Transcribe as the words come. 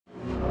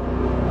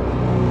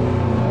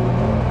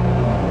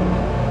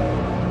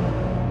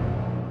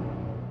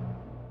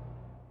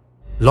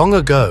Long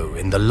ago,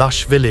 in the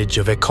lush village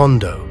of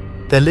Ekondo,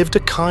 there lived a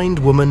kind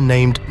woman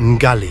named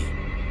Ngalleé.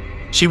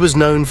 She was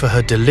known for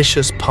her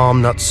delicious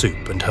palm nut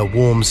soup and her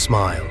warm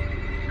smile.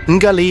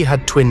 Ngalleé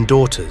had twin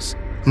daughters,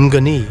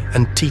 Ngoneé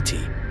and Titi,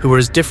 who were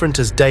as different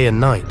as day and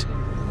night.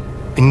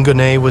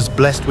 Ngoneé was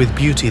blessed with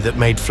beauty that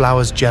made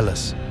flowers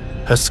jealous.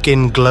 Her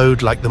skin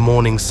glowed like the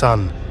morning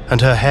sun, and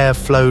her hair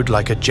flowed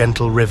like a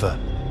gentle river.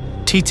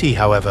 Titi,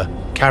 however,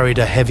 carried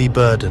a heavy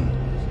burden.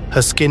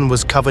 Her skin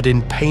was covered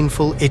in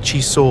painful, itchy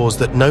sores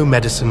that no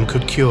medicine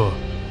could cure.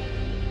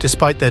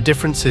 Despite their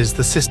differences,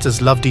 the sisters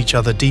loved each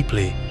other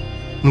deeply.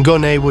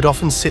 Ngoneé would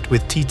often sit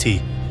with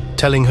Titi,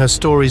 telling her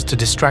stories to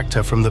distract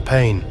her from the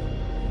pain.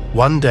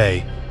 One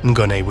day,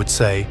 Ngoneé would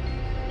say,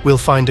 "We'll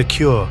find a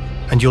cure,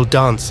 and you'll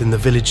dance in the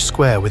village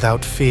square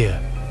without fear."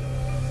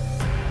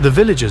 The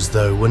villagers,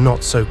 though, were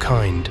not so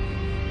kind.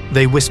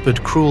 They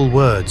whispered cruel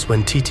words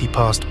when Titi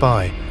passed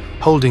by,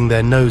 holding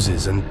their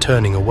noses and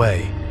turning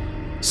away.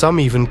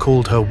 Some even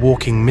called her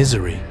walking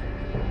misery.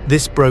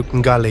 This broke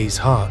Ngalleé's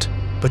heart,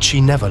 but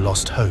she never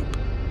lost hope.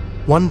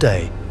 One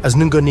day, as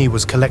Ngoneé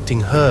was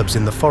collecting herbs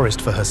in the forest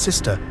for her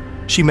sister,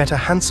 she met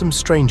a handsome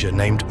stranger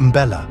named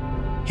Mbella.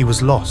 He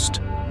was lost,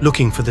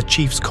 looking for the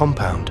chief's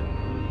compound.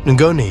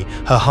 Ngoneé,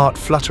 her heart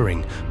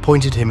fluttering,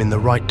 pointed him in the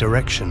right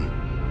direction.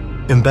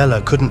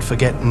 Mbella couldn't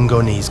forget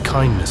Ngonée's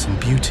kindness and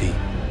beauty.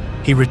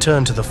 He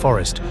returned to the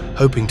forest,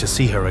 hoping to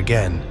see her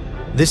again.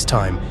 This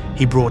time,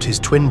 he brought his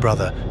twin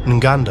brother,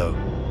 Ngando.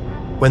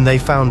 When they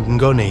found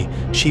Ngoneé,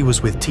 she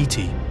was with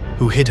Titi,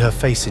 who hid her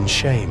face in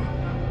shame.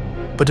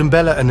 But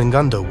Mbella and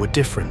Ngando were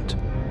different.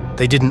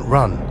 They didn't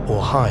run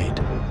or hide.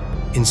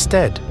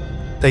 Instead,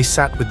 they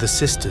sat with the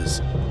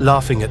sisters,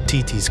 laughing at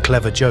Titi's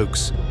clever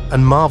jokes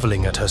and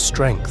marveling at her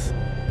strength.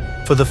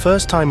 For the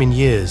first time in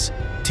years,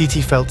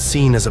 Titi felt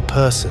seen as a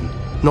person,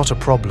 not a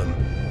problem.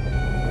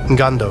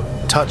 Ngando,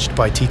 touched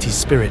by Titi's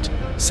spirit,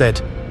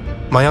 said,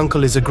 "My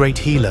uncle is a great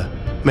healer.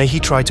 May he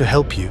try to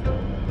help you."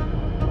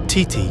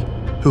 Titi,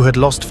 who had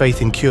lost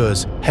faith in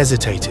cures,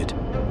 hesitated.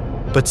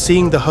 But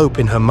seeing the hope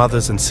in her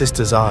mother's and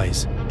sister's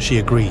eyes, she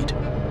agreed.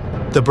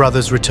 The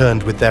brothers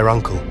returned with their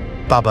uncle,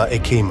 Baba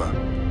Ekema.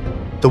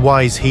 The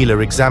wise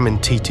healer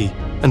examined Titi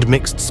and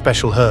mixed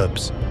special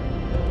herbs.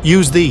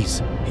 "Use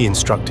these," he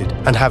instructed,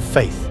 "and have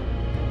faith."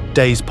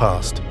 Days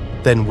passed,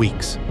 then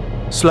weeks.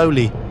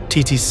 Slowly,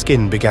 Titi's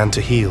skin began to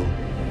heal.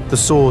 The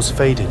sores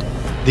faded,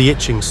 the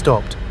itching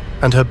stopped,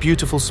 and her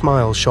beautiful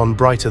smile shone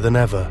brighter than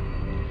ever.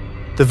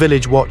 The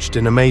village watched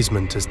in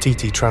amazement as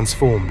Titi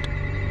transformed.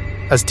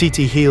 As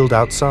Titi healed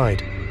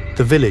outside,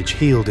 the village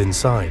healed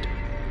inside.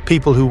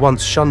 People who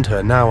once shunned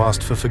her now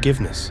asked for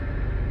forgiveness.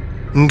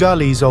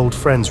 Ngalleé's old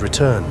friends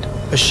returned,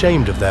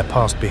 ashamed of their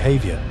past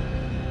behavior.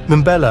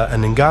 Mbella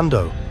and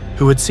Ngando,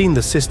 who had seen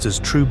the sisters'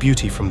 true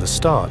beauty from the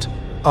start,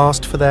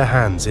 asked for their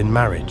hands in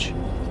marriage.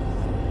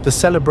 The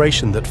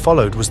celebration that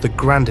followed was the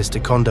grandest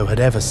Ekondo had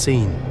ever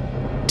seen.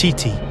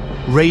 Titi,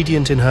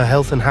 radiant in her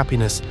health and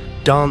happiness,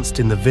 danced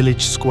in the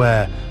village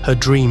square, her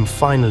dream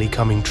finally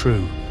coming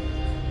true.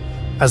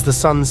 As the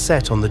sun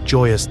set on the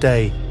joyous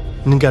day,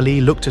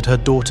 Ngalleé looked at her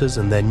daughters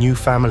and their new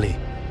family,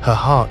 her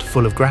heart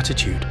full of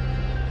gratitude.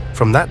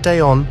 From that day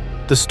on,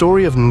 the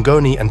story of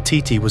Ngoneé and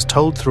Titi was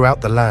told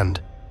throughout the land,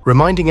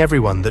 reminding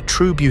everyone that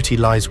true beauty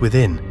lies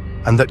within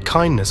and that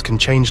kindness can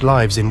change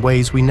lives in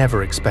ways we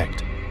never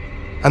expect.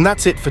 And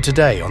that's it for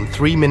today on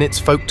 3 Minutes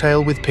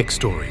Folktale with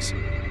PicStoriez.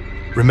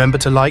 Remember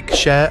to like,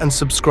 share and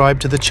subscribe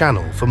to the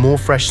channel for more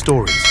fresh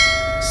stories.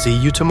 See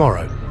you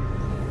tomorrow.